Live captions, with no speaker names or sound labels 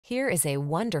Here is a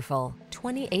wonderful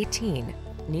 2018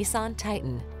 Nissan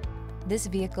Titan. This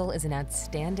vehicle is an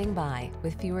outstanding buy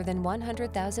with fewer than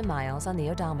 100,000 miles on the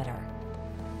odometer.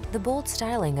 The bold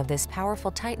styling of this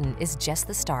powerful Titan is just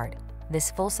the start.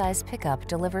 This full-size pickup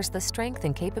delivers the strength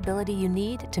and capability you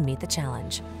need to meet the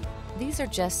challenge. These are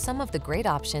just some of the great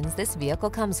options this vehicle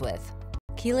comes with: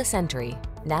 keyless entry,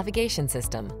 navigation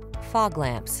system, fog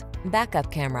lamps,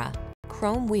 backup camera,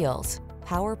 chrome wheels,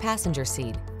 power passenger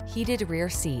seat, heated rear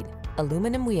seat,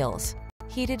 aluminum wheels,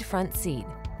 heated front seat,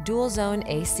 dual zone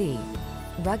AC.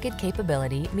 Rugged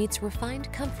capability meets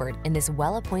refined comfort in this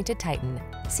well-appointed Titan.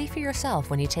 See for yourself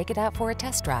when you take it out for a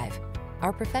test drive.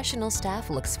 Our professional staff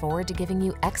looks forward to giving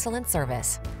you excellent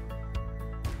service.